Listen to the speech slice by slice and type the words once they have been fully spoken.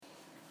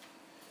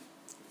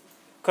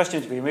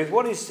Question to begin with.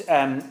 What is,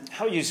 how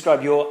would you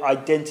describe your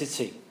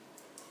identity?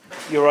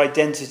 Your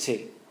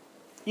identity.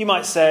 You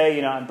might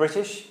say, I'm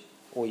British,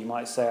 or you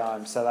might say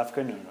I'm South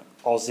African,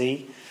 or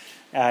Aussie.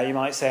 You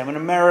might say I'm an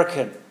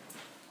American.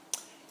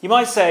 You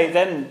might say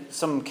then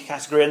some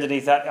category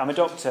underneath that, I'm a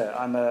doctor,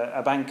 I'm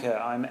a banker,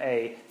 I'm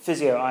a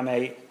physio, I'm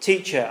a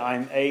teacher,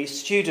 I'm a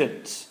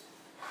student.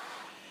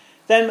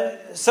 Then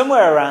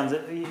somewhere around,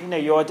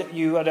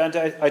 you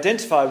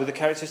identify with the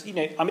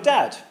characteristics, I'm a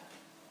dad,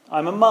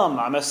 I'm a mum,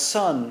 I'm a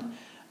son,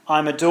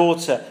 I'm a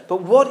daughter.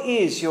 But what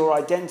is your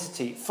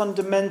identity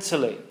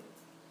fundamentally?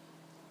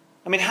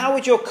 I mean, how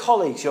would your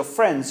colleagues, your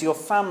friends, your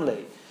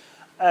family,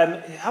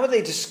 how would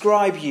they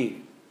describe you?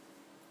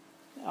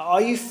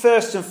 Are you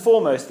first and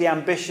foremost the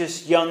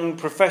ambitious young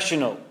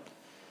professional?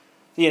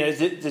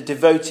 The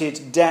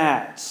devoted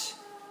dad,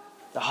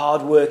 the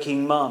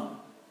hard-working mum?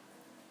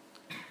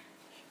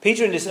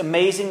 Peter, in this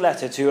amazing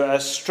letter to a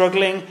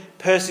struggling,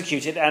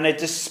 persecuted and a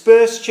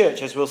dispersed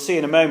church, as we'll see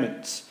in a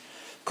moment,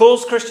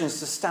 calls Christians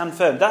to stand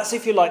firm. That's,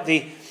 if you like,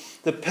 the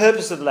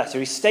purpose of the letter.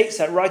 He states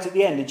that right at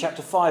the end in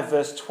chapter 5,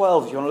 verse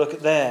 12, if you want to look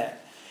at there.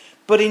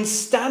 But in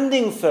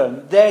standing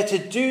firm, they're to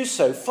do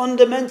so,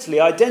 fundamentally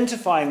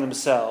identifying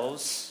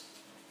themselves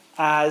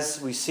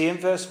as, we see in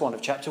verse 1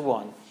 of chapter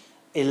 1,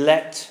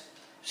 elect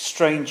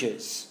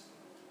strangers.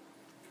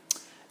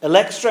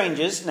 Elect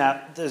strangers,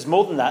 now there's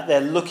more than that,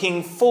 they're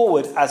looking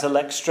forward as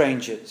elect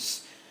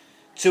strangers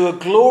to a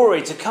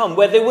glory to come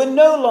where they will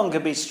no longer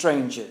be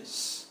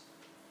strangers.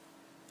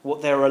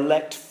 What they're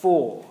elect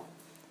for.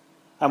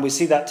 And we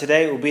see that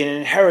today it will be an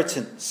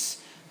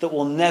inheritance that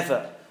will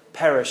never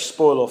perish,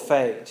 spoil or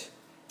fade.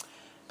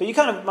 But you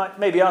kind of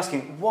may be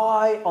asking,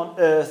 why on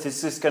earth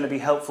is this going to be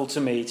helpful to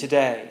me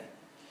today?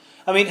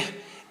 I mean,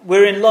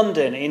 we're in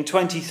London in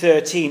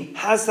 2013.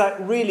 Has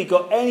that really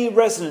got any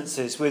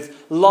resonances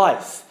with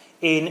life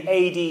in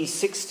AD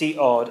 60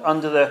 odd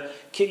under the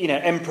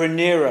Emperor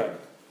Nero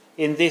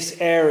in this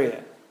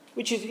area?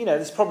 Which is,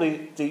 it's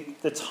probably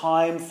the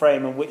time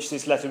frame in which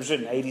this letter was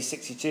written, AD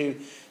 62,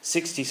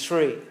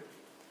 63.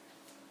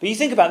 But you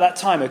think about that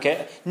time,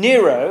 okay?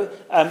 Nero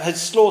had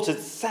slaughtered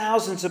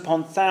thousands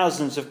upon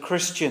thousands of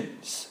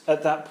Christians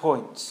at that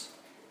point.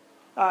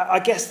 I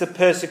guess the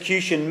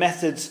persecution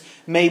methods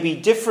may be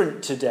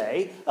different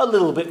today, a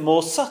little bit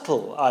more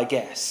subtle, I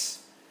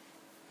guess.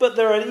 But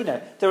there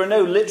are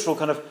no literal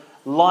kind of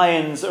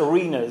lions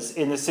arenas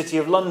in the city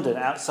of London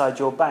outside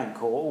your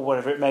bank or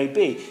whatever it may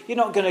be. You're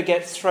not going to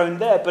get thrown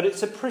there, but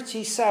it's a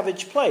pretty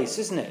savage place,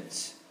 isn't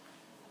it?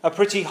 A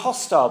pretty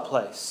hostile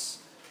place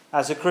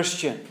as a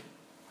Christian.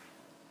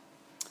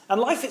 And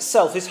life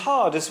itself is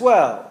hard as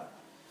well.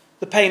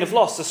 The pain of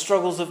loss, the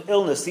struggles of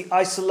illness, the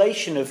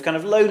isolation of kind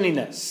of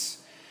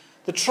loneliness.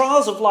 The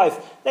trials of life,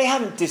 they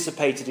haven't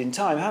dissipated in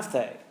time, have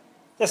they?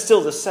 They're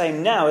still the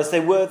same now as they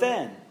were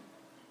then.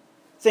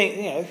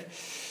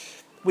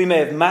 We may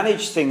have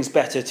managed things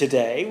better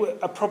today.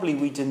 Probably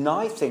we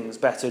deny things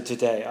better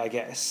today, I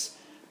guess.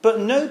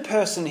 But no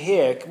person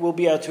here will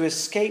be able to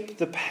escape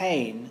the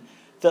pain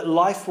that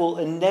life will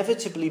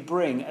inevitably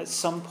bring at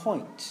some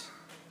point.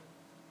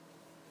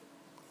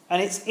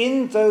 And it's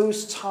in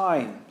those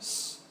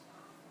times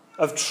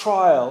of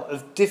trial,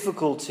 of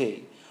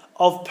difficulty,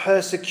 of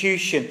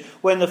persecution,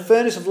 when the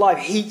furnace of life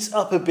heats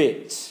up a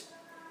bit,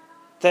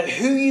 that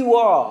who you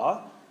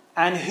are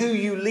and who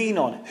you lean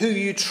on, who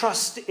you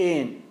trust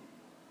in,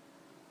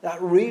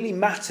 that really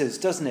matters,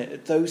 doesn't it,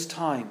 at those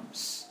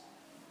times?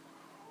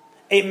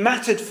 It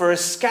mattered for a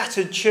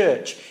scattered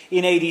church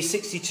in AD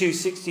 62,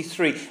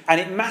 63, and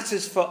it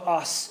matters for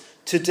us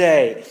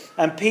today.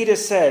 And Peter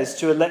says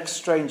to elect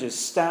strangers,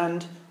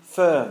 stand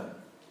firm.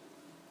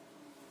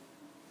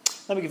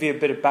 Let me give you a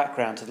bit of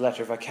background to the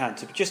letter if I can,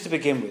 just to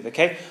begin with,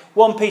 okay?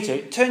 1 Peter,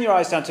 turn your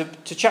eyes down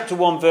to chapter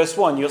 1, verse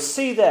 1. You'll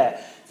see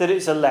there that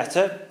it's a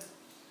letter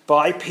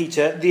by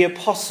Peter the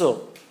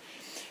Apostle.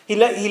 He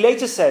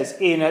later says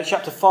in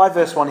chapter 5,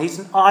 verse 1, he's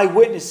an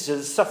eyewitness to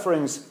the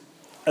sufferings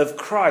of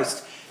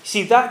Christ.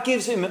 See, that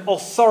gives him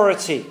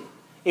authority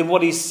in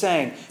what he's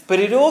saying. But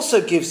it also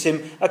gives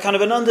him a kind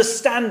of an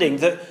understanding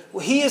that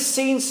he has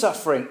seen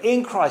suffering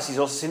in Christ. He's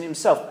also seen it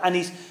himself. And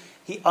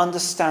he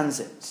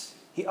understands it.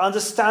 He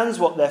understands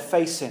what they're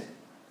facing.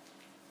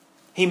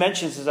 He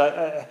mentions, as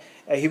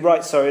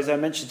I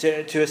mentioned,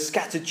 to a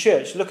scattered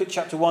church. Look at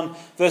chapter 1,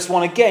 verse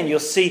 1 again. You'll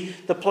see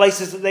the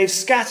places that they've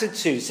scattered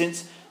to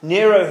since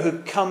Nero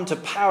had come to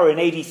power in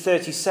AD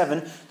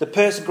 37.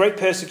 The great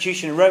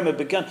persecution in Rome had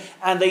begun,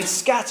 and they'd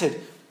scattered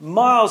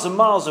miles and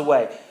miles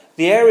away.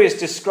 The areas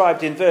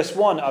described in verse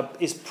 1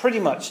 is pretty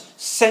much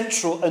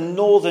central and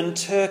northern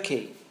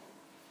Turkey.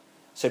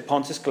 So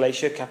Pontus,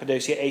 Galatia,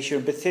 Cappadocia, Asia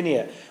and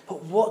Bithynia.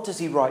 But what does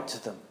he write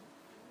to them?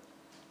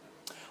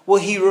 Well,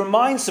 he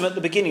reminds them at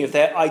the beginning of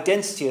their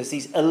identity as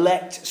these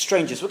elect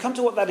strangers. We'll come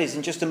to what that is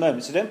in just a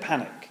moment, so don't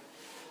panic.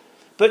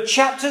 But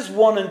chapters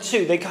 1 and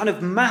 2, they kind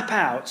of map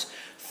out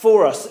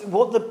for us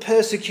what the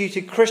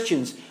persecuted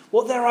Christians,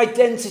 what their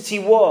identity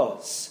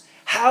was,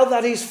 how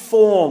that is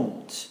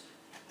formed,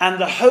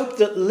 and the hope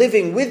that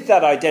living with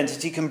that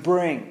identity can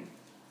bring.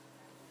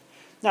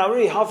 Now,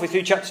 really, halfway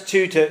through chapter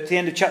 2 to the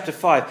end of chapter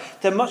 5,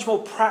 they're much more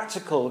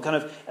practical,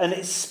 and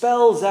it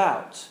spells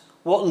out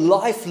what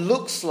life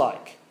looks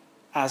like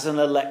as an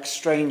elect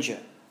stranger.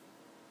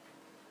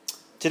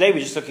 Today,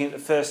 we're just looking at the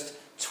first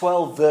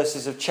 12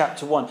 verses of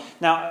chapter 1.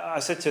 Now, I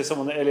said to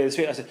someone earlier this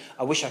week, I said,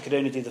 I wish I could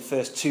only do the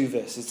first 2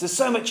 verses. There's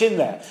so much in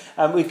there.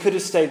 We could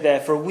have stayed there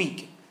for a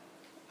week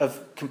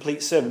of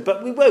complete sermon,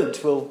 but we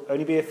won't. We'll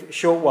only be a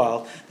short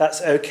while. That's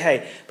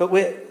okay. But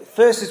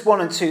verses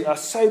 1 and 2 are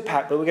so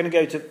packed, but we're going to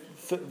go to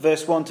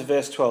verse 1 to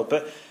verse 12.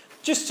 But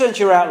just turn to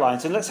your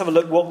outlines and let's have a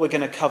look what we're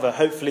going to cover,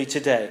 hopefully,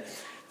 today.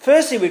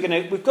 Firstly,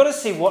 we've got to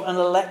see what an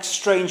elect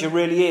stranger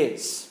really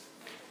is.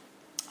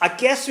 I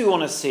guess we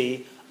want to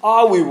see,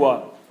 are we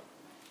one?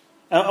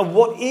 And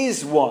what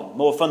is one,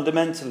 more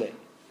fundamentally?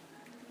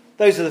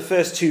 Those are the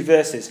first 2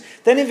 verses.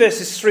 Then in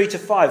verses 3 to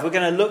 5, we're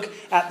going to look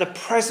at the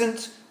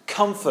present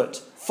comfort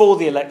for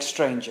the elect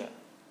stranger.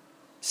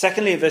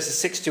 Secondly, in verses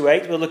 6 to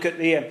 8, we'll look at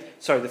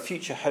the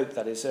future hope,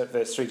 that is,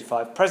 verse 3 to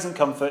 5. Present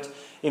comfort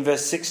in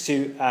verse 6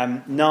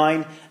 to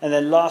 9. And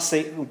then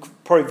lastly,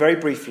 probably very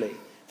briefly,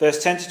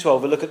 verse 10 to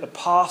 12, we'll look at the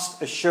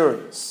past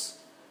assurance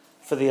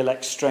for the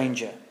elect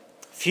stranger.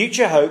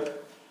 Future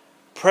hope,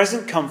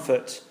 present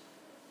comfort,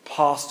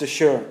 past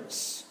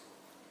assurance.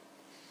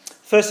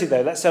 Firstly,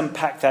 though, let's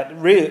unpack that.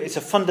 Really, it's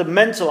a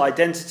fundamental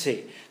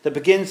identity that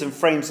begins and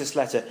frames this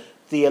letter.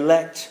 The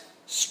elect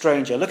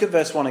stranger. Look at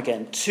verse 1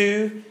 again.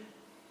 To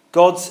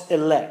God's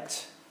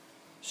elect,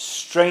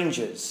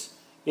 strangers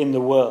in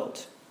the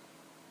world.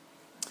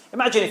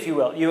 Imagine, if you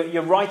will,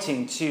 you're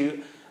writing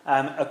to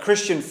a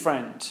Christian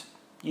friend.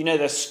 You know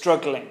they're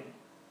struggling.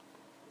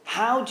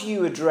 How do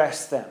you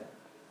address them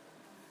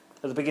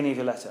at the beginning of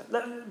your letter?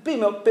 Be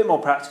a bit more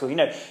practical. You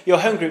know, your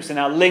home groups are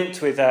now linked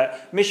with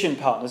mission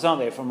partners, aren't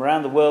they? From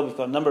around the world, we've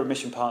got a number of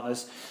mission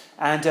partners.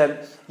 And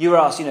you were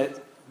asked,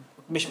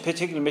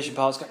 particular mission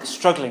partners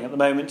struggling at the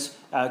moment,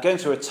 going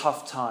through a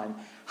tough time.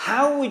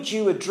 How would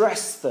you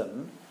address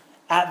them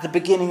at the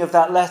beginning of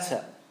that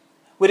letter?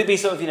 Would it be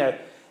sort of,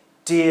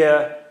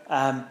 dear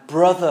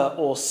brother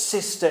or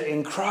sister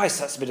in Christ?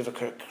 That's a bit of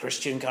a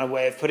Christian kind of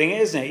way of putting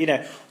it, isn't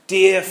it?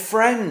 Dear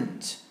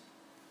friend.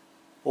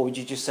 Or would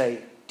you just say,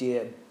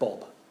 dear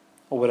Bob,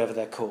 or whatever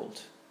they're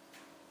called?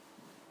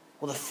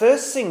 Well, the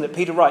first thing that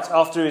Peter writes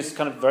after his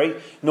kind of very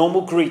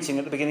normal greeting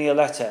at the beginning of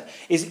the letter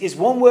is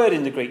one word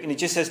in the Greek, and it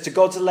just says, to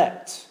God's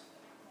elect.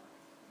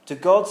 To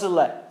God's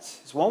elect.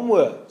 It's one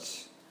word.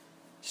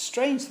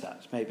 Strange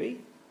that, maybe.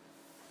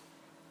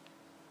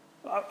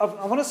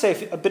 I want to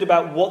say a bit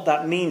about what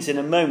that means in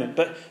a moment,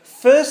 but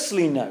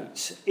firstly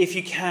note, if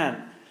you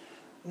can,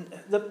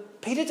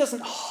 that Peter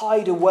doesn't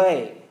hide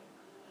away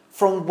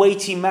from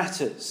weighty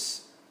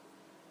matters.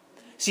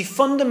 See,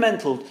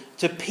 fundamental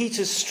to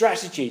Peter's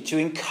strategy to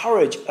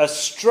encourage a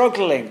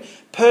struggling,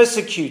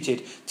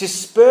 persecuted,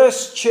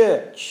 dispersed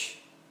church,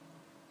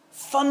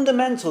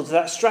 fundamental to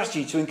that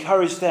strategy to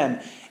encourage them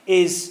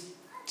is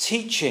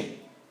teaching,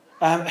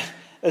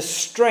 a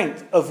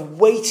strength of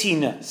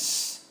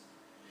weightiness,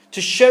 to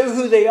show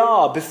who they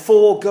are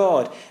before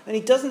God. And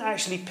he doesn't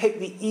actually pick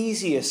the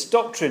easiest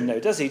doctrine,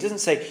 though, does he? He doesn't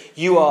say,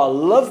 you are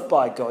loved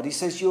by God. He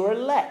says, you're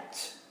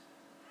elect.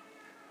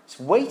 It's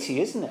weighty,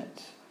 isn't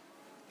it?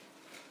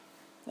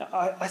 Now,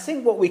 I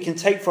think what we can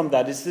take from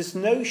that is there's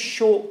no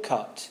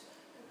shortcut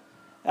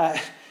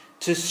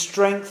to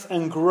strength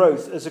and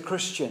growth as a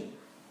Christian.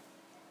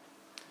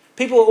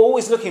 People are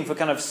always looking for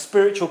kind of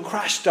spiritual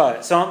crash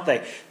diets, aren't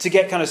they? To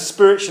get kind of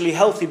spiritually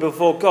healthy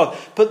before God.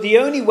 But the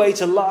only way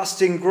to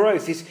lasting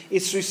growth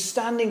is through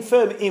standing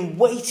firm in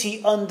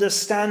weighty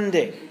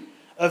understanding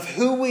of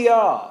who we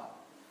are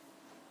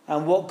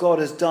and what God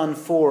has done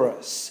for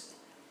us.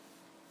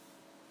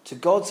 To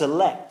God's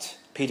elect,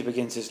 Peter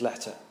begins his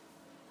letter.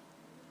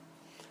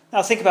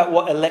 Now think about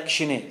what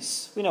election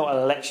is. We know what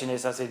election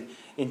is as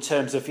in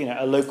terms of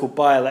a local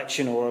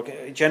by-election or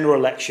a general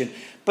election.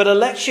 But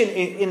election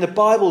in the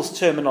Bible's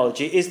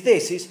terminology is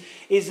this,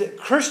 is that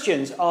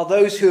Christians are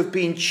those who have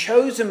been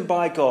chosen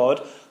by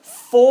God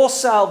for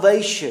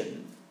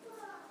salvation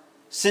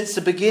since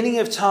the beginning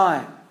of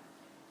time.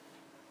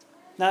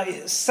 Now,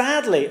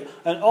 sadly,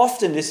 and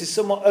often this is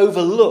somewhat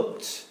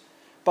overlooked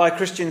by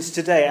Christians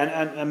today,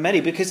 and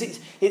many, because it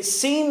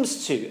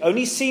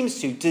only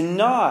seems to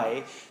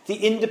deny the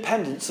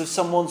independence of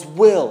someone's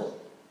will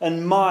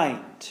and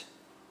mind.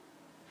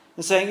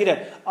 And saying,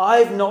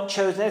 I've not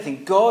chosen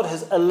anything. God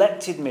has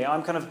elected me.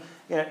 I'm kind of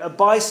a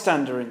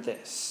bystander in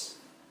this.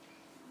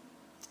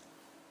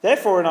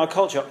 Therefore, in our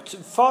culture,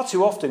 far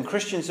too often,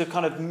 Christians have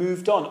kind of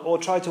moved on or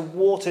tried to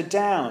water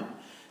down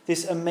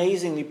this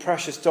amazingly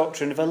precious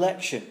doctrine of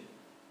election.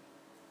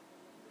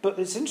 But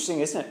it's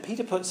interesting, isn't it?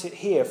 Peter puts it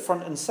here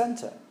front and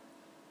centre.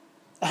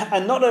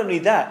 And not only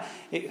that,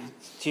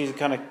 to use a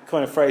kind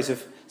of phrase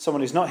of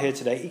someone who's not here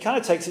today, he kind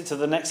of takes it to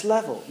the next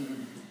level.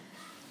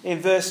 In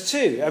verse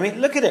 2,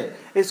 look at it.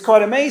 It's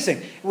quite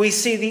amazing. We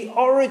see the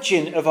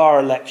origin of our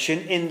election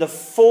in the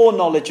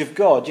foreknowledge of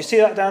God. Do you see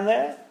that down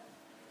there?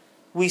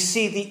 We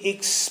see the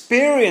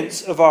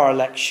experience of our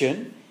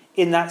election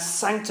in that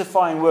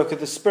sanctifying work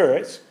of the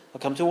Spirit.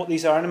 I'll come to what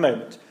these are in a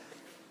moment.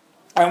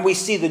 And we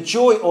see the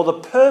joy or the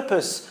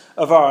purpose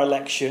of our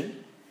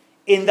election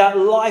in that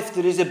life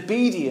that is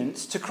obedient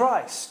to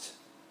Christ.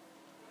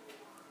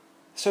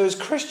 So as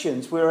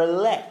Christians, we're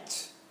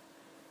elect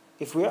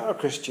if we are a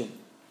Christian.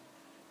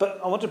 But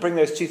I want to bring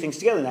those two things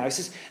together now. He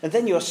says, and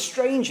then you're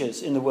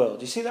strangers in the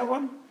world. You see that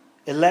one?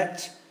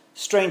 Elect,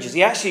 strangers.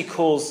 He actually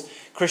calls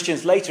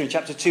Christians later in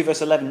chapter 2,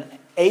 verse 11,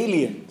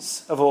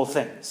 aliens of all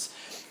things.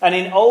 And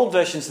in old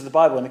versions of the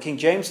Bible, in the King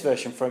James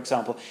Version, for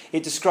example,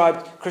 it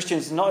described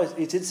Christians,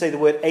 it didn't say the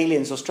word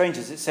aliens or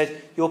strangers, it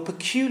said, you're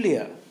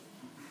peculiar.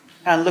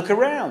 And look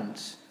around.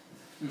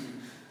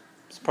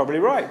 It's probably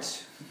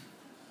right.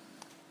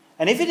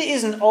 And if it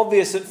isn't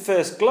obvious at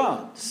first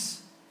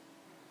glance,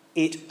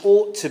 it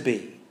ought to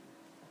be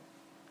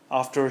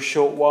after a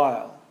short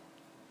while.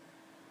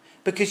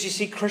 Because you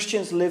see,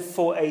 Christians live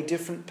for a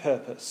different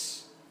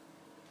purpose.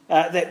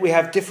 That we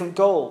have different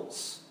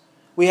goals.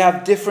 We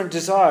have different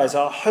desires.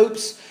 Our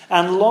hopes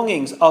and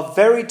longings are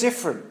very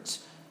different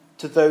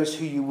to those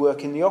who you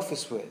work in the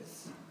office with.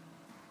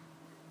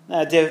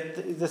 Now,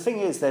 the thing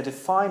is, they're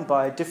defined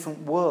by a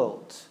different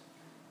world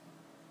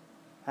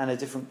and a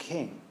different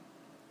king.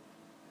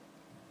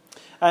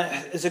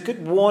 There's a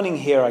good warning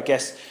here, I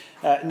guess,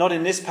 not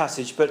in this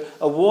passage, but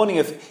a warning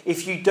of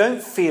if you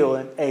don't feel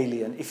an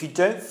alien, if you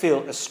don't feel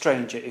a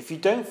stranger, if you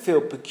don't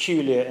feel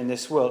peculiar in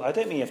this world, I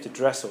don't mean you have to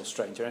dress all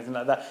strange or anything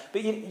like that,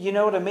 but you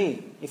know what I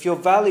mean. If your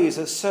values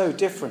are so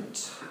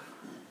different,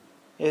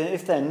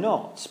 if they're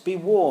not, be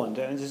warned.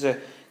 And there's a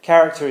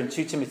character in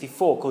 2 Timothy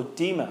 4 called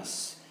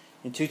Demas,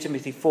 in 2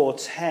 Timothy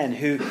 4:10,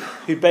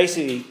 who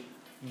basically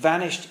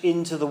vanished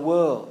into the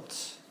world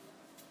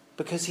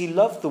because he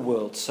loved the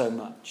world so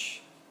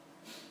much.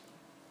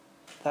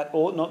 That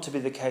ought not to be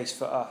the case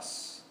for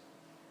us.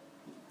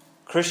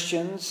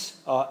 Christians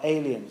are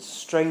aliens,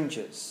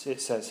 strangers,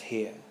 it says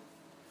here.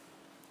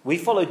 We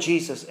follow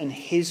Jesus and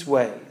his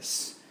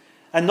ways,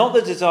 and not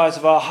the desires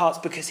of our hearts,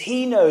 because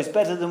he knows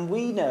better than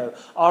we know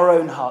our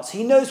own hearts.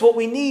 He knows what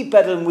we need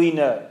better than we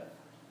know.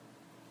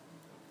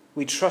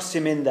 We trust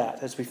him in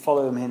that as we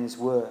follow him in his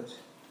word.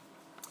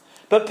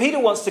 But Peter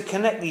wants to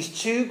connect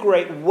these two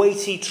great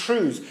weighty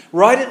truths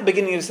right at the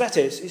beginning of his letter.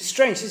 It's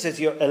strange. He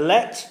says you're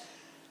elect,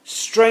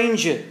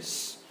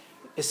 strangers.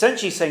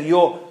 Essentially saying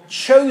you're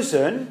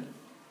chosen,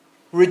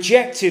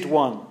 rejected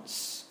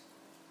ones.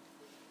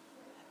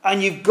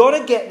 And you've got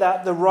to get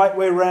that the right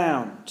way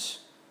round.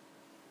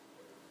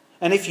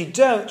 And if you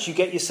don't, you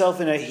get yourself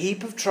in a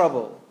heap of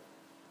trouble.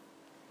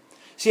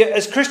 See,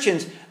 as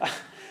Christians,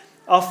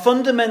 our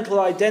fundamental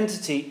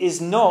identity is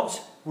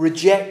not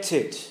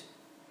rejected.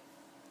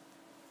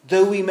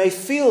 Though we may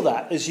feel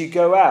that as you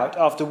go out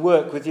after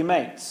work with your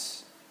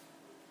mates.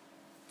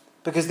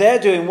 Because they're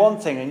doing one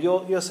thing and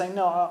you're saying,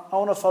 no, I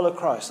want to follow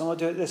Christ. I want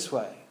to do it this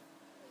way.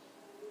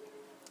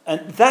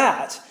 And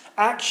that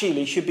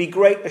actually should be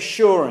great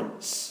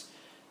assurance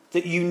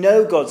that you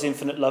know God's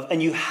infinite love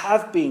and you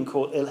have been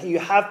called, you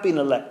have been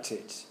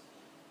elected.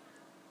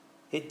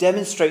 It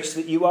demonstrates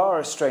that you are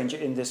a stranger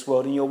in this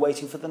world and you're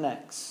waiting for the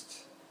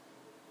next.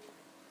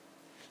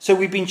 So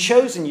we've been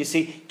chosen, you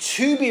see,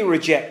 to be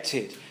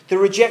rejected. The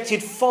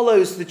rejected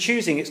follows the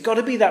choosing. It's got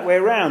to be that way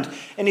around.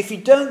 And if you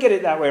don't get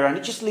it that way around,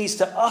 it just leads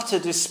to utter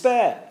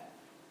despair.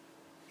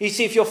 You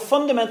see, if your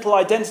fundamental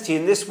identity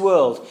in this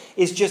world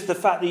is just the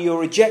fact that you're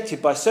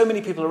rejected by so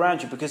many people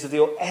around you because of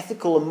your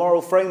ethical and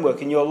moral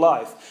framework in your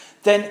life,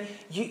 then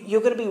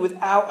you're going to be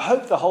without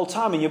hope the whole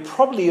time. And your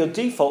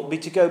default will be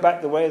to go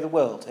back the way of the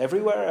world,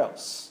 everywhere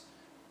else,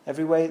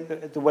 the way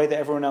that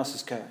everyone else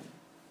is going.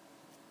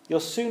 You'll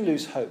soon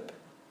lose hope.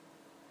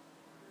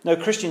 No,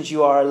 Christians,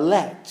 you are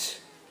elect.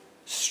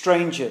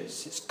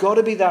 Strangers. It's got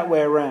to be that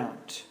way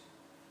around.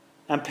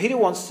 And Peter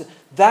wants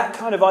that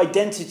kind of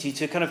identity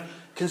to kind of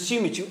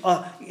consume you,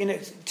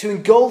 to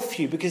engulf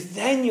you, because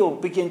then you'll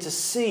begin to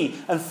see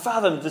and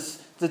fathom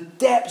the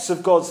depths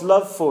of God's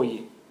love for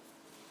you.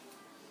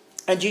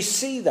 And you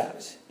see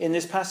that in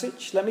this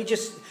passage. Let me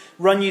just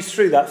run you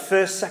through that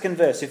second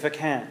verse, if I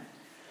can,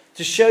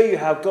 to show you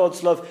how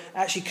God's love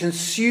actually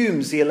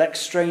consumes the elect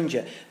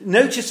stranger.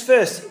 Notice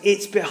first,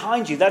 it's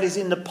behind you. That is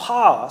in the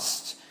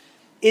past.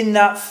 In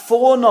that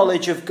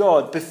foreknowledge of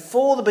God,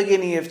 before the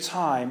beginning of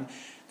time,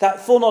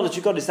 that foreknowledge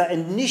of God is that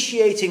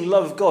initiating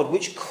love of God,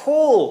 which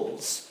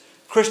calls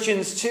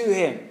Christians to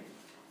him.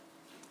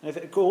 And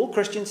if all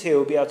Christians here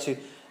will be able to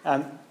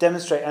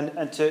demonstrate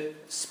and to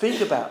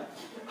speak about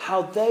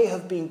how they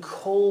have been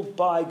called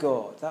by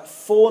God, that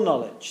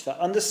foreknowledge, that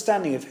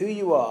understanding of who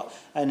you are,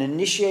 and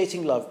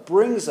initiating love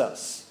brings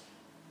us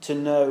to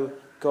know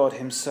God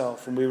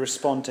himself, and we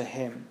respond to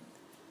him.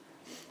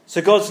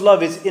 So God's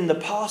love is in the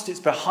past, it's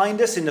behind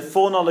us in the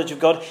foreknowledge of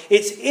God.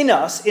 It's in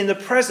us in the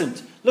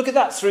present. Look at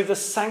that, through the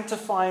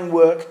sanctifying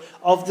work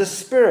of the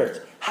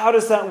Spirit. How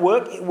does that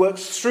work? It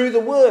works through the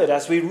Word.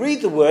 As we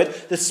read the Word,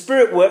 the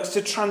Spirit works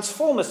to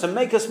transform us and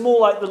make us more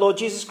like the Lord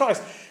Jesus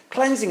Christ,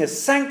 cleansing us,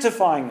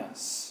 sanctifying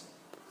us.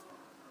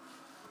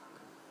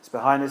 It's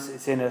behind us,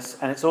 it's in us,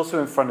 and it's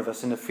also in front of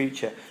us in the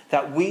future,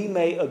 that we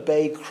may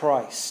obey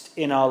Christ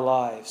in our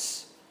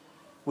lives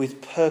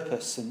with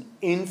purpose and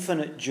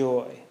infinite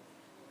joy.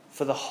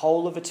 for the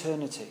whole of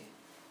eternity.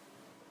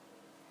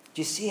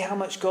 Do you see how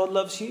much God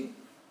loves you?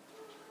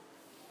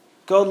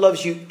 God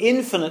loves you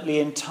infinitely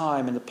in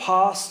time, in the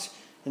past,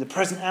 in the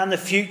present and the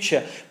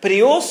future. But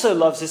he also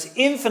loves us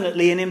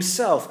infinitely in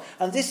himself.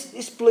 And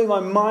this blew my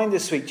mind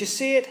this week. Do you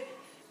see it?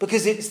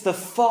 Because it's the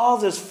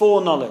Father's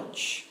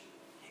foreknowledge.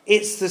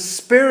 It's the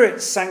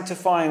Spirit's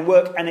sanctifying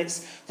work. And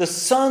it's the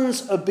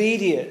Son's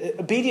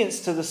obedience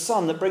to the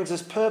Son that brings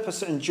us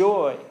purpose and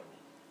joy.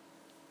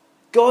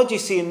 God, you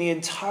see, in the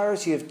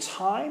entirety of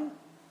time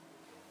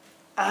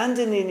and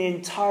in the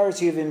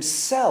entirety of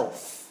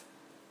himself,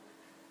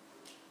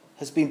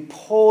 has been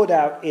poured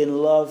out in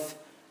love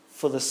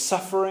for the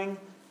suffering,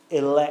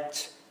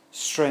 elect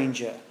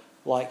stranger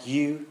like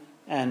you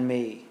and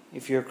me.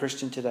 If you're a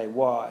Christian today,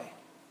 why?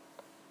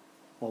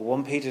 Well,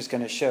 1 Peter is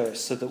going to show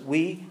us so that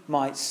we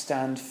might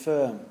stand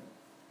firm.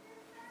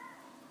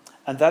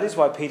 And that is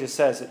why Peter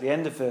says at the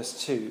end of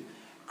verse 2,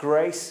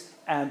 grace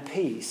and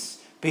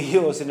peace be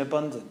yours in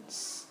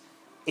abundance,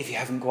 if you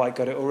haven't quite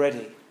got it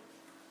already.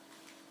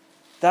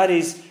 That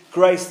is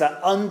grace,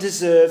 that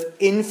undeserved,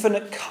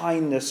 infinite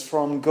kindness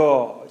from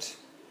God,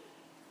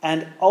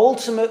 and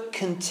ultimate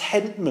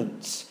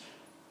contentment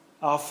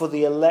are for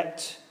the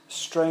elect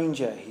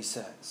stranger, he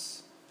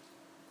says.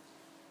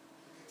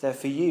 They're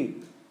for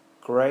you.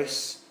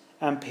 Grace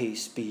and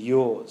peace be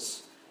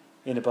yours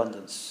in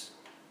abundance,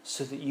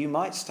 so that you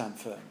might stand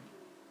firm.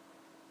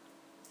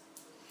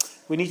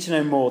 We need to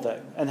know more,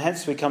 though, and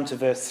hence we come to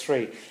verse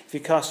 3. If you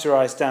cast your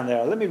eyes down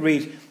there, let me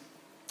read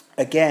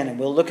again, and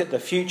we'll look at the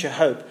future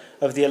hope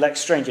of the elect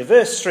stranger.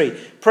 Verse 3,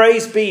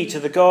 praise be to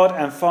the God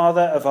and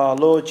Father of our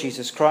Lord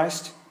Jesus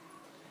Christ.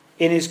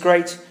 In his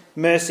great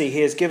mercy,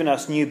 he has given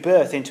us new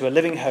birth into a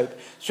living hope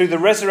through the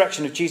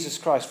resurrection of Jesus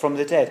Christ from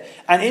the dead,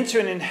 and into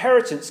an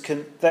inheritance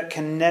that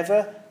can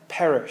never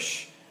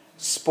perish,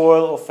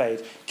 spoil or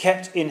fade,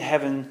 kept in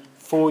heaven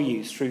for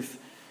you,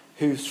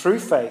 who through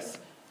faith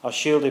are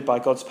shielded by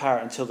God's power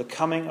until the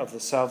coming of the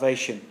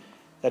salvation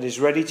that is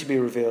ready to be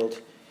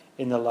revealed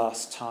in the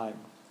last time.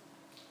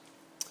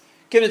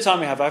 Given the time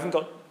we have, I haven't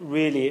got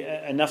really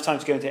enough time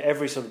to go into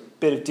every sort of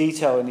bit of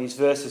detail in these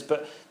verses,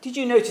 but did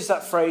you notice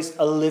that phrase,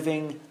 a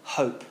living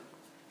hope?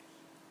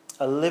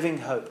 A living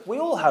hope. We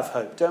all have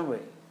hope, don't we?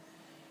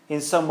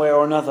 In some way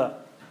or another.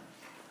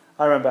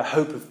 I remember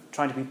hope of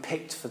trying to be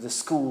picked for the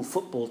school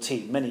football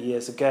team many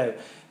years ago. It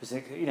was,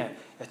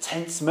 a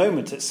tense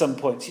moment at some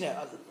point.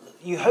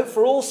 You hope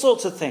for all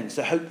sorts of things.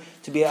 The hope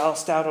to be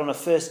asked out on a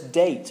first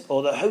date,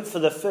 or the hope for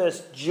the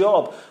first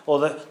job, or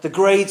the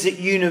grades at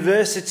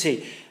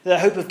university, the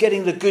hope of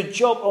getting the good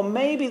job, or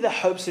maybe the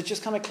hopes of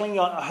just kind of clinging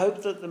on. I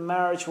hope that the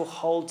marriage will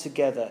hold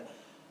together.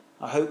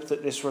 I hope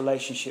that this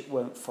relationship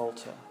won't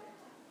falter.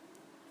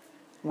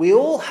 We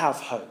all have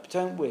hope,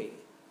 don't we?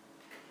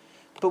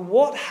 But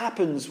what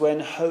happens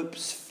when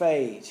hopes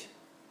fade?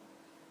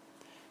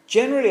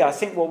 Generally, I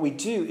think what we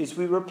do is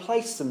we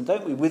replace them,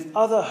 don't we, with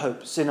other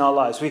hopes in our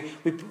lives.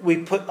 We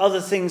put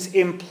other things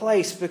in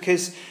place,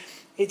 because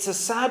it's a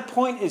sad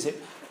point,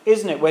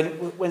 isn't it,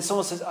 when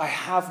someone says, I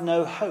have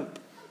no hope.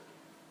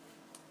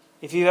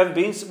 If you've ever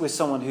been with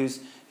someone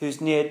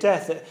who's near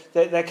death,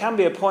 there can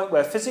be a point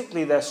where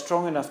physically they're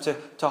strong enough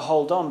to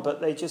hold on, but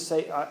they just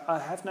say, I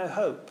have no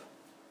hope.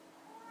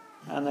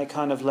 And they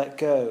kind of let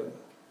go.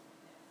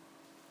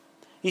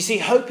 You see,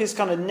 hope is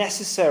kind of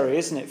necessary,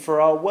 isn't it,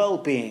 for our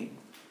well-being.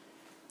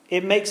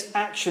 It makes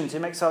actions, it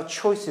makes our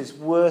choices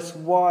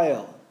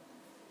worthwhile.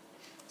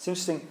 It's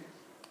interesting,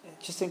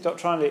 just think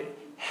doctrinally,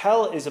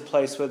 hell is a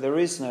place where there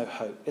is no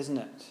hope, isn't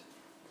it?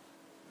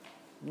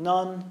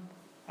 None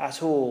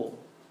at all.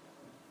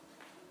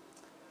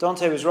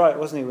 Dante was right,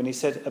 wasn't he, when he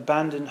said,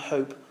 abandon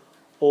hope,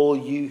 all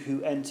you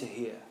who enter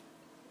here.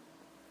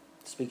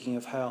 Speaking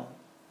of hell.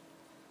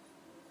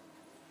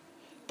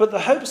 But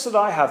the hopes that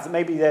I have,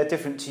 maybe they're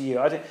different to you.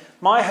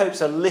 My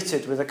hopes are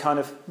littered with a kind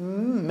of,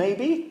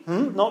 maybe,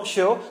 not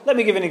sure. Let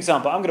me give an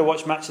example. I'm going to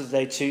watch Match of the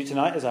Day 2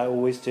 tonight, as I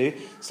always do,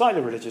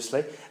 slightly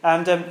religiously.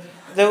 And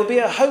there will be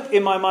a hope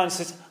in my mind that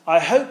says, I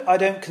hope I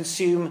don't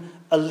consume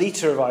a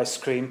litre of ice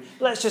cream.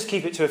 Let's just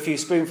keep it to a few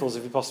spoonfuls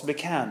if we possibly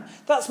can.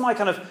 That's my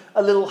kind of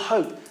a little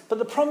hope. But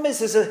the problem is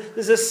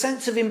there's a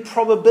sense of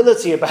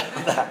improbability about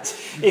that,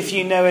 if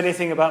you know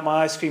anything about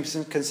my ice cream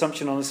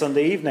consumption on a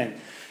Sunday evening.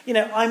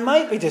 I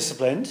might be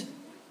disciplined,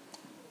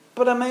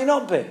 but I may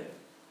not be.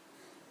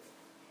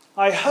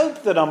 I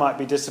hope that I might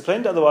be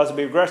disciplined, otherwise I'll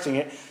be regretting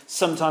it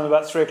sometime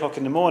about 3 o'clock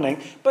in the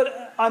morning,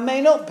 but I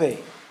may not be.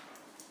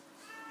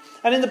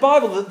 And in the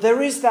Bible,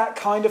 there is that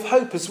kind of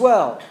hope as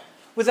well,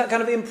 with that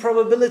kind of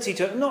improbability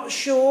to it. I'm not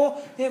sure,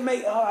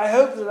 I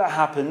hope that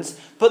happens,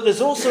 but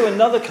there's also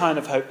another kind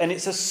of hope, and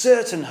it's a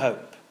certain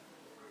hope.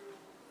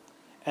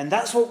 And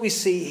that's what we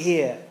see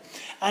here.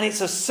 And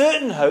it's a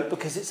certain hope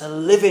because it's a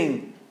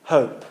living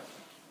hope.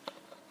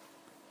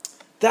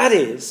 That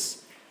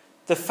is,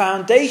 the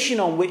foundation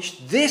on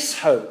which this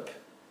hope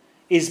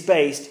is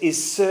based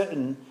is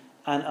certain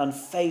and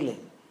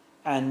unfailing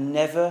and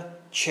never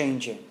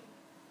changing.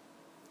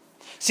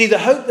 See, the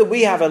hope that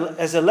we have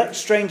as elect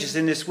strangers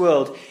in this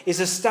world is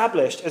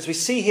established, as we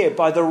see here,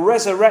 by the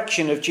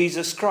resurrection of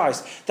Jesus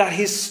Christ. That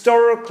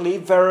historically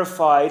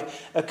verified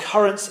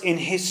occurrence in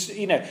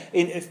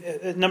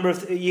a number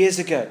of years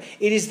ago.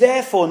 It is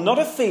therefore not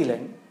a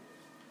feeling.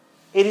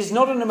 It is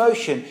not an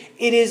emotion.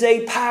 It is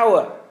a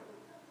power.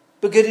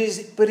 But it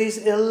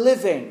is a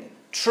living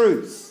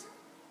truth.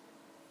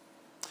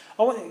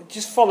 I want you to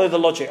just follow the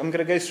logic. I'm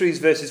going to go through these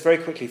verses very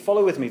quickly.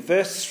 Follow with me.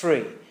 Verse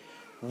 3.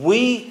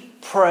 We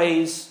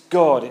praise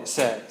God, it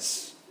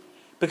says,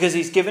 because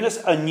he's given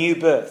us a new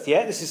birth.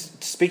 Yeah, this is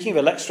speaking of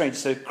elect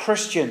strangers, so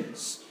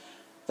Christians,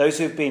 those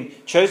who have been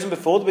chosen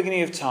before the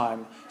beginning of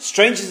time,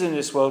 strangers in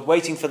this world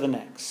waiting for the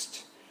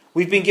next.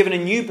 We've been given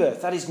a new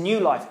birth, that is new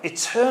life,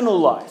 eternal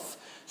life,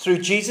 through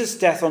Jesus'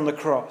 death on the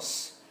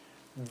cross.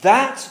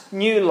 That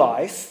new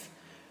life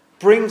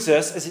brings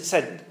us, as it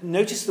said,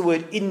 notice the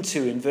word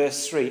into in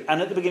verse 3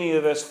 and at the beginning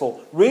of verse 4,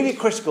 really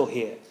critical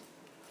here,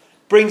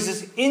 brings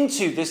us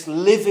into this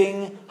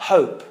living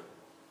hope,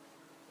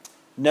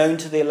 known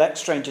to the elect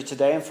stranger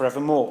today and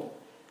forevermore.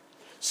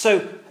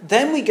 So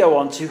then we go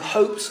on to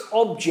hope's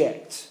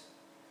object,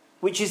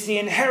 which is the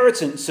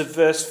inheritance of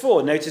verse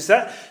 4. Notice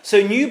that?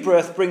 So new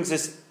birth brings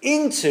us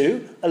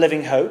into a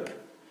living hope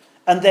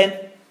and then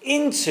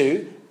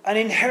into an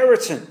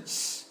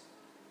inheritance.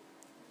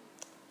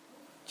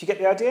 Do you get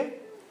the idea?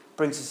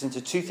 Brings us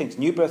into two things.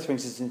 New birth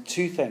brings us into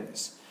two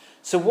things.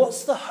 So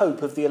what's the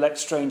hope of the elect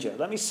stranger?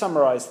 Let me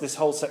summarize this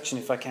whole section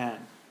if I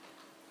can.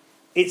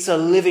 It's a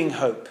living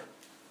hope.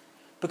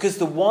 Because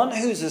the one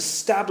who's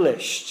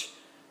established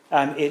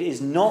it is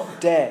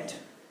not dead.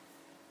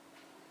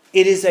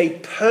 It is a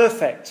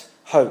perfect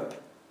hope.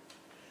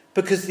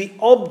 Because the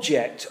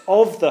object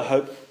of the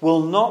hope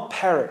will not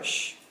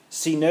perish.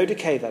 See no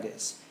decay, that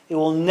is. It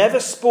will never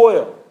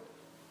spoil.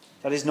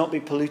 That is, not be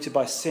polluted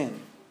by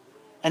sin.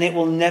 And it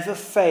will never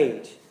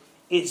fade.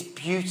 Its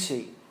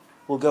beauty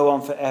will go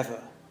on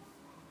forever.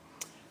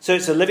 So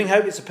it's a living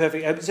hope, it's a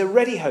perfect hope, it's a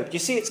ready hope. You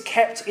see, it's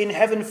kept in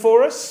heaven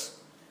for us.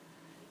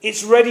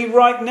 It's ready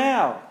right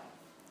now.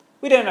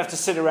 We don't have to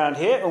sit around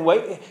here and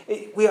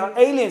wait. We are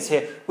aliens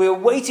here. We are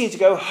waiting to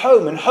go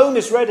home, and home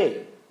is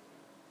ready.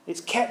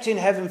 It's kept in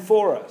heaven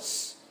for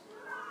us.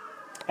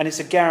 And it's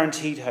a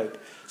guaranteed hope.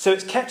 So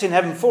it's kept in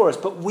heaven for us,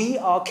 but we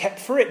are kept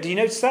for it. Do you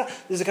notice that?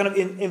 There's a kind of,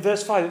 in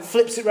verse 5, it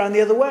flips it around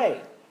the other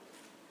way.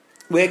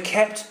 We're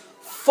kept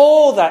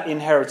for that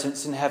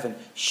inheritance in heaven,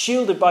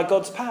 shielded by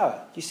God's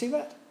power. Do you see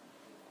that?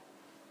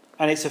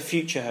 And it's a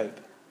future hope.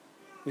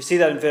 We see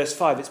that in verse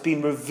 5. It's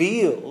been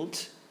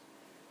revealed,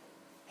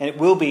 and it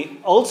will be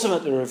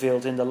ultimately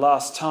revealed in the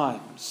last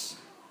times.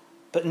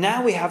 But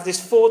now we have this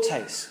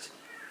foretaste.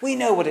 We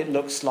know what it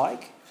looks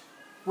like.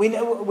 We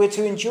know what we're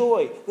to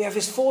enjoy. We have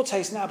this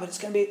foretaste now, but it's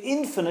going to be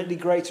infinitely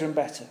greater and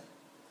better.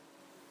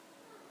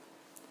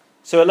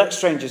 So, elect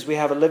strangers, we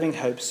have a living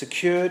hope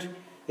secured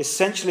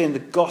essentially in the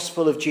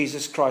gospel of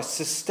Jesus Christ,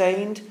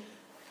 sustained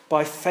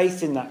by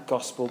faith in that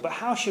gospel. But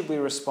how should we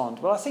respond?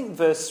 Well, I think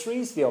verse 3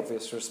 is the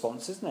obvious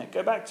response, isn't it?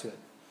 Go back to it.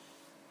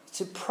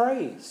 It's a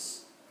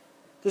praise.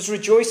 There's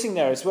rejoicing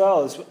there as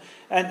well.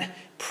 And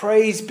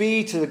praise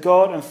be to the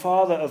God and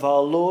Father of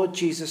our Lord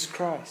Jesus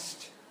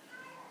Christ.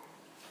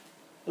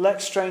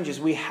 Elect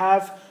strangers, we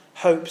have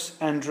hopes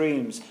and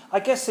dreams. I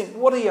guess think,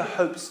 what are your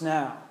hopes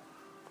now?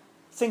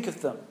 Think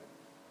of them.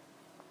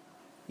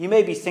 You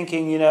may be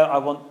thinking, I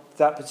want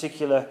that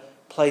particular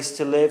place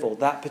to live, or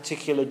that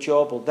particular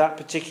job, or that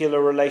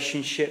particular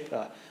relationship,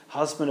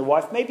 husband or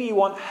wife. Maybe you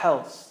want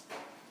health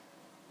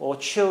or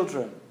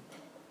children.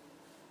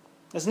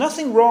 There's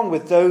nothing wrong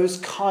with those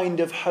kind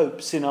of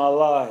hopes in our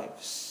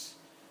lives.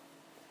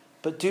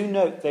 But do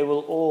note they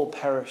will all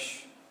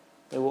perish.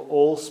 They will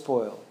all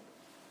spoil.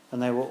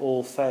 And they will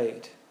all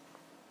fade.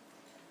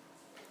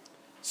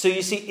 So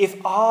you see,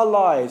 if our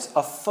lives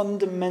are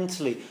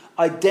fundamentally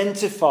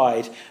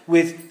identified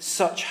with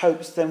such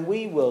hopes, then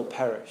we will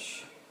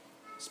perish,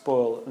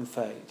 spoil and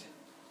fade.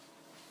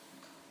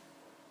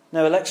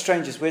 No, elect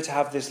strangers, we're to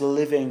have this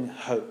living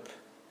hope.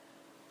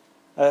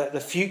 The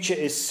future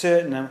is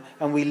certain,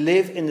 and we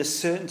live in the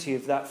certainty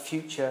of that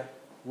future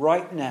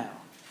right now,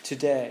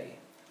 today.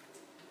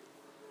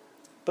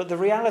 But the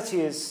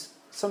reality is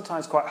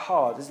sometimes quite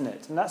hard, isn't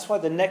it? And that's why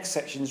the next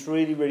section is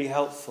really, really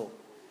helpful.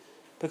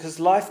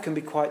 Because life can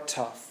be quite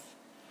tough.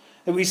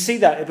 And we see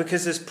that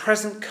because there's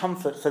present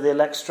comfort for the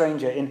elect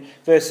stranger in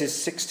verses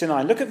 6 to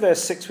 9. Look at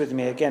verse 6 with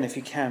me again, if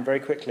you can, very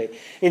quickly.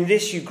 In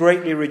this you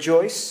greatly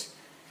rejoice,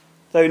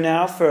 though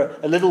now for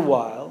a little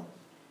while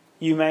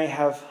you may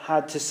have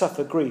had to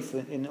suffer grief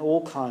in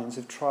all kinds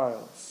of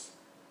trials.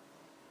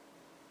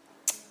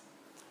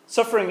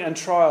 Suffering and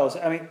trials,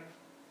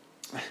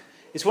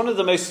 it's one of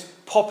the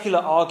most popular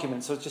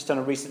arguments. I've just done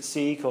a recent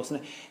CE course, and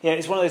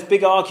it's one of those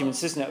big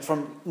arguments, isn't it,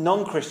 from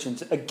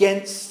non-Christians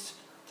against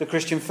the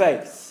Christian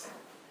faith.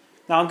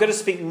 Now, I'm going to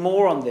speak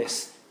more on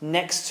this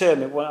next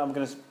term. I'm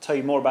going to tell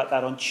you more about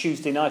that on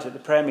Tuesday night at the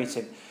prayer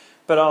meeting.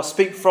 But I'll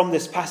speak from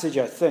this passage,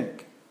 I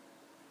think.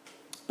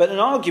 But an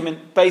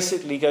argument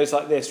basically goes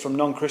like this from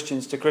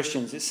non-Christians to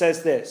Christians. It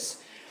says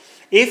this: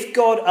 if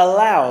God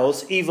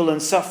allows evil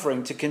and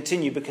suffering to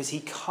continue because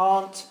he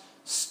can't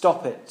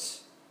stop it,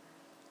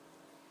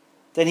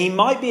 then he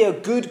might be a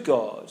good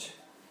God,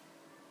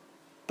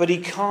 but he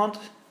can't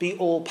be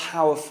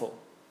all-powerful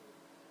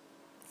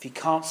if he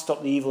can't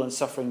stop the evil and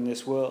suffering in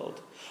this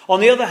world. On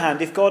the other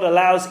hand, if God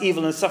allows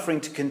evil and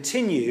suffering to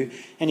continue,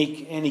 and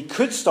he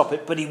could stop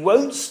it, but he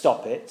won't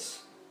stop it,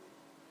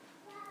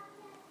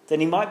 then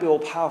he might be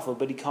all-powerful,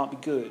 but he can't be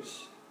good.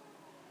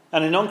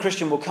 And a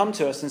non-Christian will come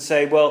to us and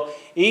say, well,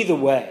 either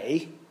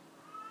way,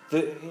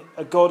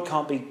 a God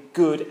can't be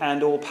good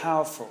and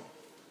all-powerful,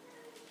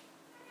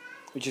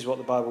 which is what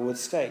the Bible would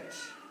state.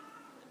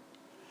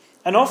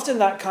 And often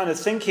that kind of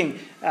thinking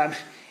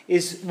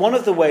is one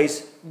of the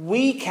ways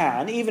we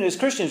can, even as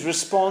Christians,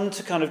 respond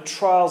to kind of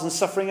trials and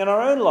suffering in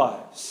our own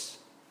lives.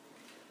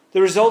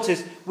 The result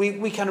is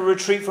we kind of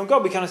retreat from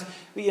God. We kind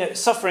of,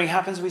 suffering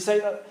happens, we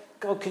say,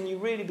 God, can you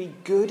really be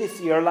good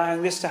if you're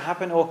allowing this to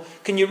happen? Or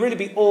can you really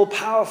be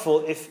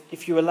all-powerful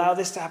if you allow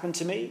this to happen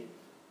to me?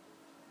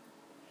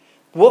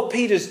 What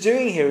Peter's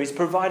doing here is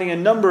providing a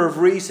number of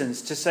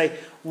reasons to say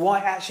why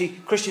actually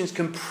Christians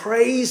can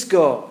praise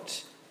God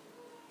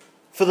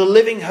for the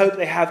living hope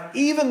they have,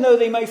 even though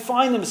they may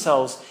find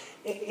themselves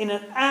in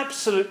an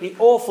absolutely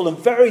awful and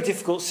very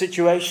difficult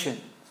situation,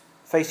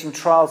 facing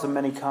trials of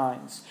many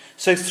kinds.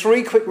 So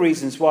 3 quick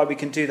reasons why we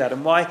can do that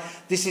and why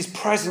this is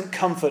present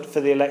comfort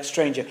for the elect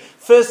stranger.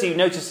 Firstly, you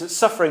notice that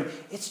suffering,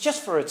 it's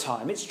just for a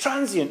time. It's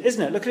transient,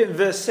 isn't it? Look at it in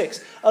verse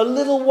 6. A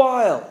little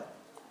while.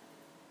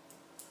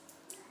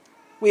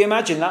 We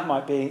imagine that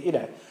might be,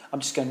 I'm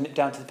just going to nip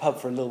down to the pub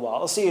for a little while.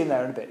 I'll see you in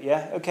there in a bit,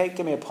 yeah? Okay,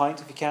 give me a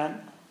pint if you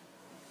can.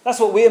 That's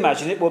what we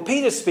imagine it. Well,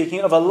 Peter's speaking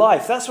of a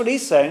life. That's what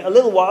he's saying. A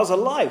little while's a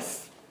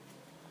life.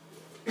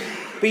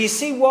 But you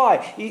see why?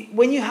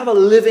 When you have a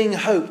living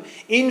hope,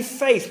 in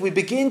faith, we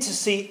begin to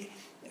see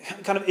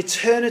kind of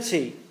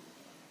eternity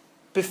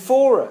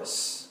before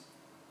us.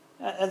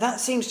 And that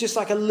seems just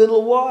like a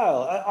little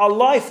while. Our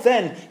life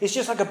then is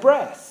just like a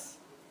breath.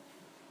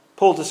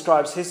 Paul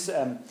describes his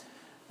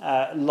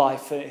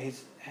life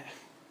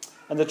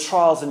and the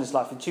trials in his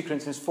life in 2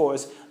 Corinthians 4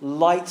 as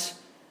light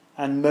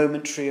and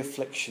momentary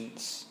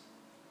afflictions.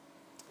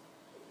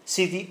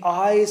 See, the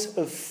eyes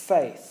of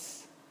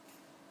faith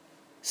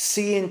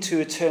see into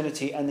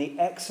eternity and they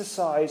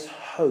exercise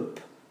hope,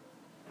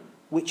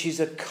 which is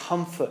a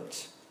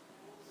comfort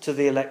to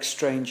the elect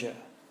stranger.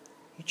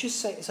 You just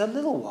say, it's a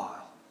little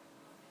while.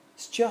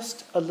 It's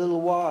just a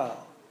little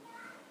while.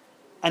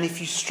 And if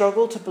you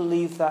struggle to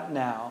believe that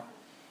now,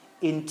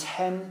 in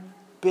 10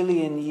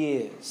 billion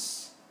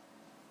years,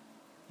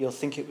 you'll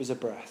think it was a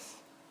breath.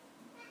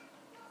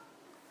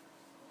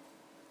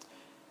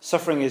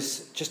 Suffering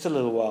is just a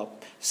little while.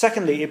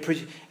 Secondly,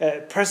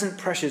 present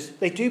pressures,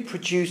 they do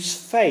produce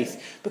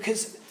faith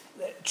because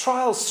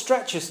trials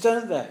stretch us,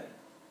 don't they?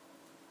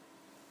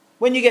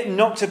 When you get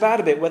knocked about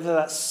a bit, whether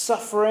that's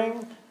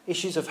suffering,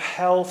 issues of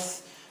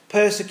health,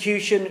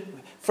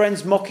 persecution,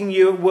 friends mocking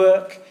you at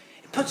work,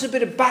 it puts a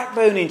bit of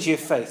backbone into your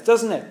faith,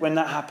 doesn't it, when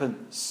that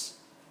happens?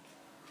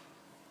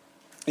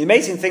 The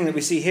amazing thing that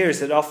we see here is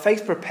that our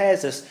faith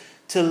prepares us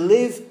to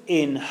live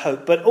in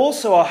hope, but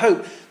also our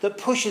hope that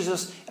pushes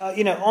us,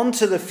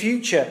 onto the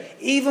future,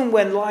 even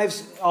when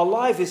our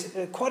life is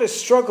quite a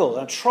struggle,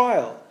 a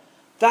trial.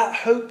 That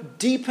hope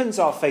deepens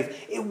our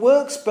faith. It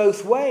works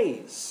both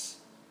ways.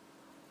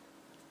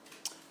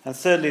 And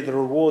thirdly, the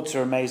rewards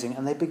are amazing,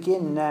 and they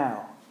begin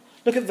now.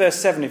 Look at verse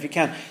 7 if you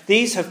can.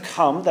 These have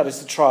come, that is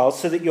the trials,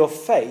 so that your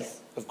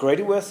faith, of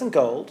greater worth than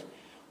gold,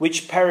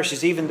 which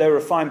perishes even though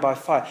refined by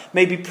fire,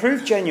 may be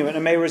proved genuine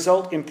and may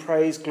result in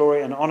praise,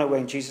 glory, and honour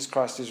when Jesus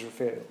Christ is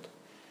revealed.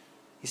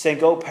 He's saying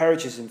gold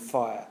perishes in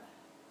fire.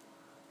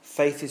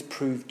 Faith is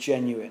proved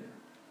genuine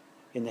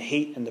in the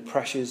heat and the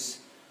pressures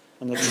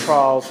and the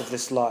trials of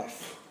this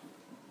life.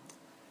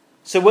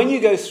 So when you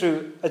go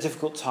through a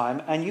difficult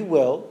time, and you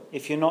will,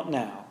 if you're not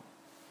now,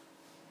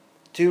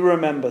 do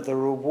remember the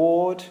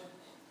reward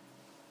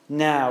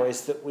now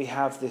is that we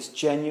have this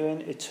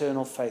genuine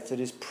eternal faith that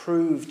is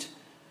proved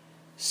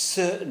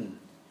certain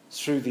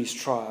through these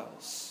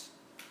trials.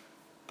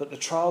 But the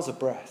trials are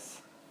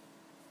breath.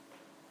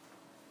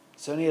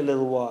 It's only a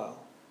little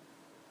while.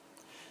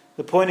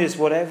 The point is,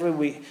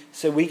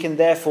 so we can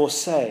therefore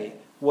say,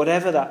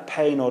 whatever that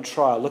pain or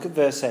trial, look at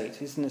verse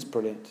 8, isn't this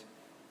brilliant?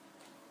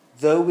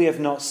 Though we have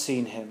not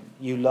seen him,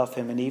 you love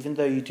him, and even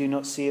though you do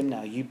not see him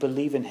now, you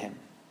believe in him,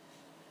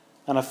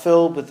 and are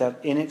filled with that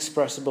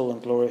inexpressible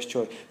and glorious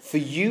joy. For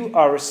you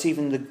are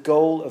receiving the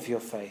goal of your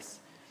faith.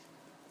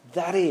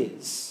 That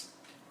is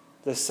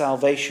the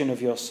salvation of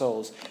your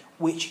souls,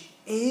 which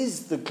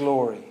is the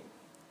glory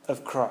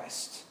of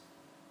Christ,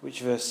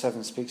 which verse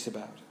 7 speaks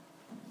about.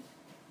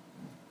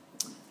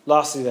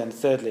 Lastly then,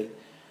 thirdly,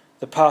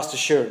 the past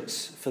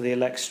assurance for the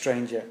elect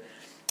stranger.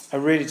 I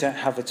really don't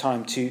have the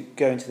time to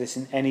go into this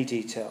in any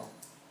detail.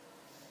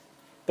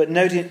 But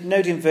note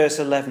in verse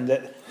 11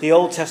 that the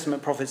Old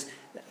Testament prophets,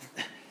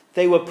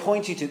 they were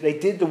pointing to, they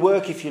did the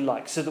work, if you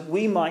like, so that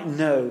we might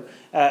know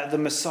the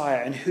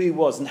Messiah and who he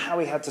was and how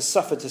he had to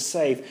suffer to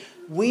save.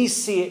 We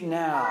see it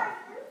now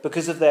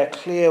because of their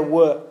clear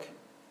work.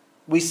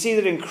 We see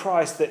that in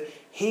Christ that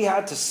he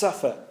had to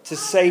suffer to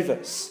save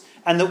us,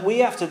 and that we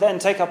have to then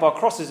take up our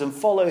crosses and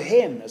follow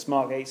him, as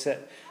Mark 8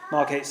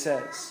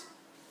 says.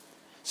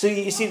 So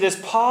you see, there's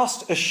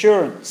past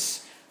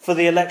assurance for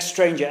the elect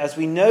stranger, as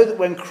we know that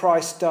when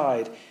Christ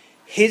died,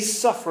 his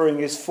suffering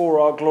is for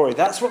our glory.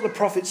 That's what the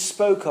prophets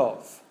spoke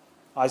of.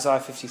 Isaiah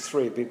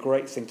 53 would be a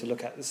great thing to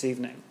look at this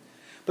evening.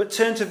 But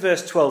turn to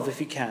verse 12 if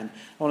you can.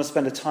 I want to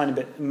spend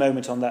a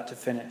moment on that to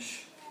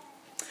finish.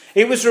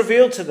 It was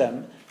revealed to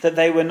them that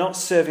they were not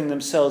serving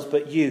themselves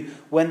but you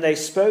when they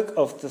spoke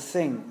of the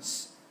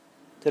things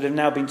that have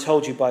now been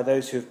told you by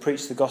those who have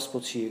preached the gospel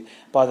to you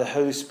by the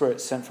Holy Spirit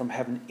sent from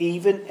heaven.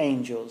 Even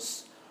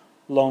angels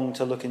long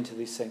to look into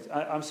these things.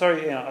 I'm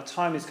sorry, our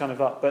time is kind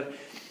of up, but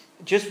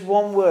just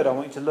one word I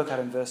want you to look at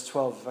in verse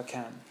 12 if I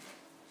can.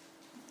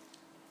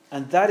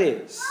 And that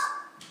is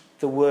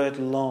the word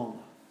long.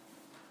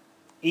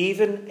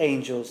 Even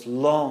angels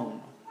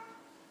long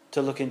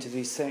to look into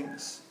these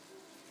things.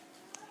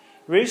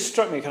 It really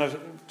struck me, kind of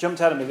jumped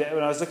out at me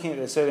when I was looking at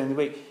this earlier in the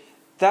week.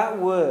 That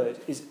word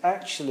is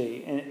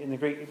actually, in the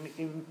Greek,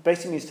 it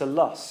basically means to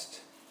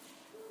lust.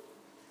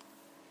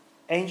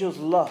 Angels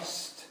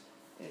lust.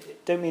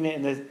 Don't mean it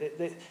in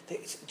the... They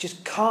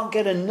just can't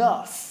get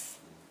enough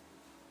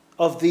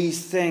of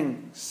these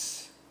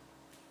things.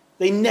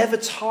 They never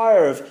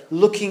tire of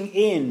looking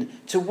in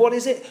to what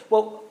is it?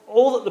 Well,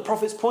 all that the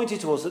prophets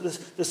pointed towards, that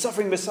the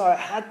suffering Messiah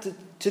had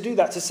to do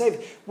that, to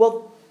save.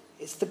 Well,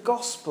 it's the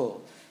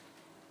gospel.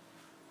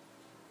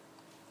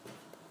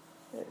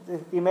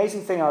 The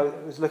amazing thing I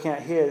was looking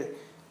at here,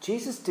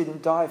 Jesus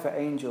didn't die for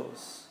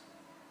angels.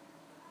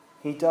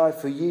 He died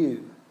for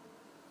you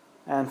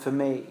and for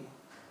me.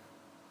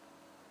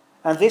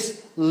 And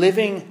this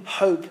living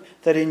hope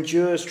that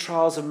endures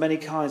trials of many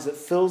kinds, that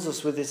fills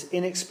us with this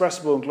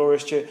inexpressible and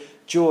glorious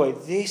joy,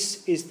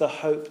 this is the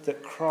hope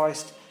that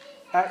Christ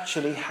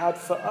actually had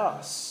for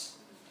us.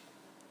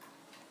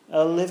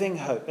 A living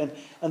hope.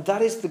 And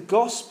that is the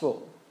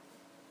gospel.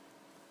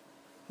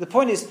 The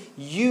point is,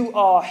 you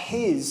are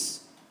his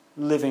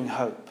living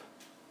hope.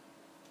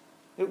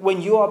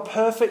 When you are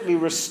perfectly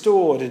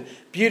restored and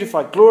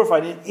beautified,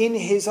 glorified and in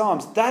his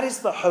arms, that is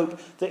the hope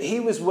that he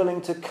was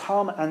willing to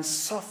come and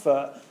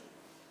suffer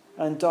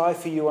and die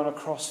for you on a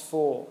cross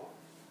for.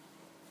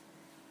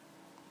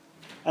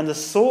 And the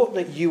thought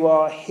that you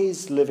are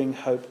his living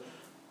hope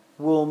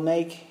will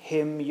make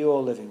him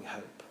your living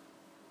hope.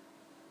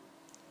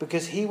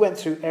 Because he went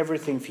through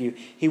everything for you.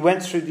 He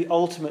went through the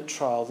ultimate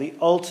trial, the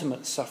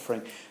ultimate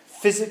suffering,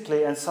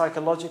 physically and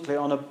psychologically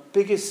on a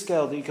bigger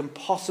scale that you can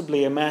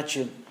possibly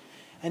imagine.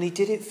 And he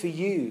did it for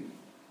you.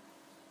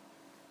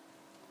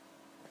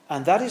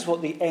 And that is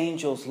what the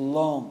angels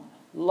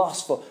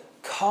lust for,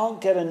 can't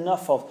get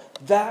enough of.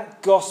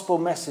 That gospel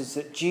message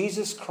that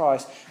Jesus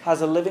Christ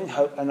has a living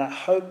hope, and that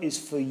hope is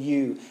for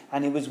you.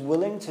 And he was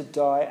willing to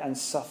die and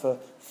suffer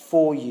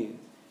for you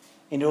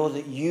in order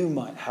that you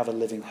might have a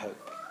living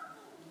hope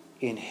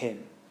in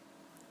him.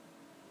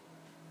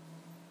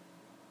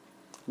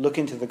 Look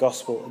into the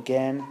gospel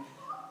again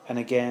and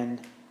again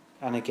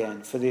and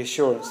again for the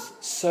assurance,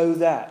 so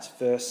that,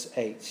 verse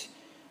 8,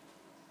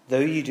 though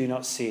you do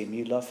not see him,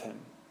 you love him.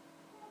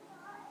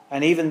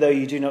 And even though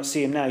you do not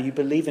see him now, you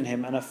believe in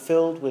him and are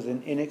filled with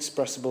an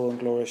inexpressible and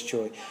glorious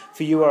joy.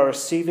 For you are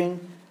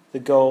receiving the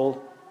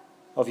goal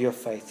of your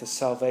faith, the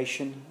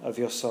salvation of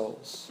your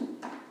souls.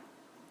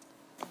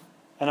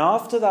 And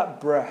after that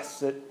breath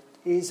that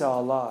is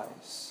our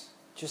lives,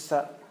 just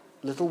that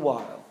little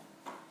while,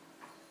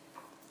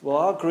 well,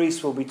 our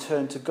griefs will be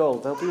turned to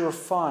gold. They'll be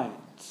refined,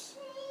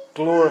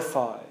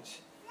 glorified,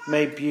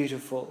 made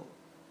beautiful.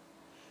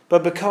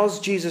 But because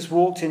Jesus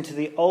walked into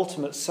the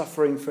ultimate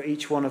suffering for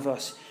each one of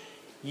us,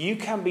 you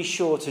can be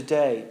sure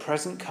today,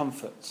 present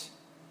comfort,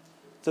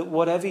 that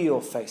whatever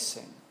you're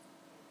facing,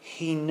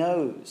 he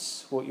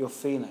knows what you're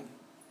feeling.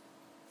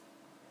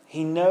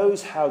 He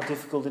knows how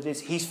difficult it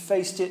is. He's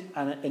faced it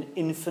in an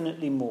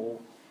infinitely more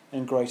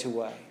and greater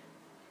way.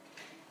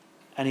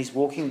 And he's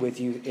walking with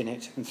you in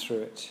it and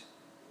through it.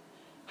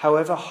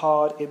 However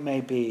hard it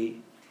may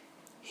be,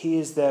 he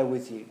is there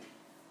with you,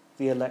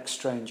 the elect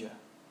stranger.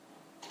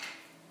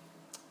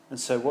 And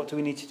so what do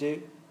we need to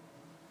do?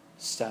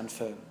 Stand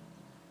firm.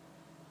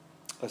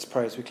 Let's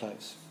pray as we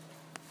close.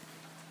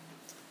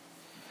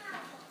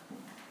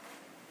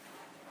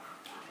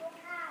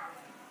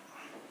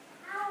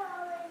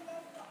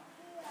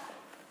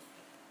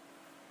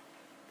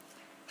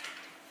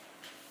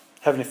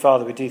 Heavenly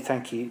Father, we do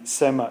thank you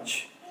so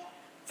much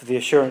for the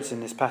assurance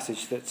in this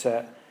passage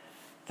that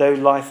though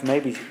life may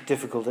be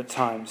difficult at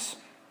times,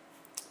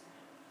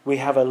 we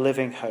have a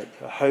living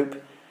hope, a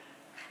hope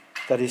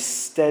that is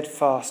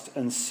steadfast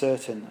and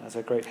certain, as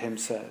a great hymn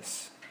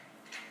says,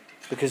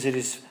 because it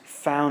is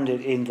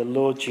founded in the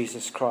Lord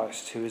Jesus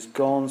Christ, who has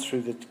gone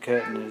through the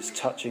curtain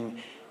and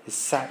is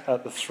sat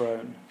at the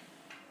throne.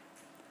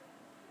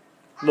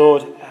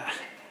 Lord,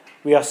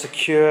 we are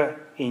secure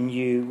in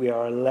you. We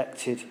are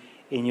elected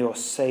in your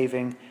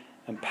saving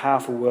and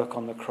powerful work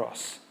on the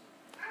cross.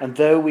 And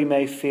though we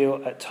may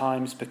feel at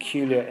times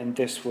peculiar in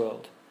this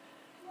world,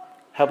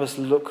 Help us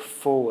look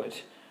forward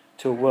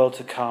to a world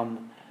to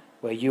come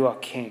where you are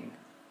King.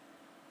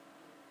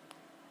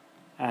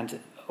 And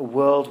a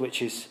world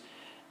which is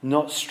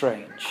not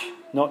strange,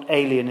 not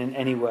alien in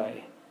any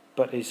way,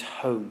 but is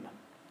home.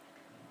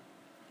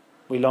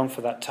 We long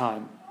for that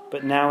time,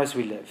 but now as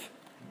we live,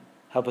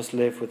 help us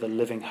live with a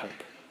living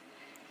hope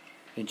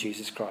in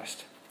Jesus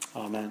Christ.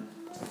 Amen.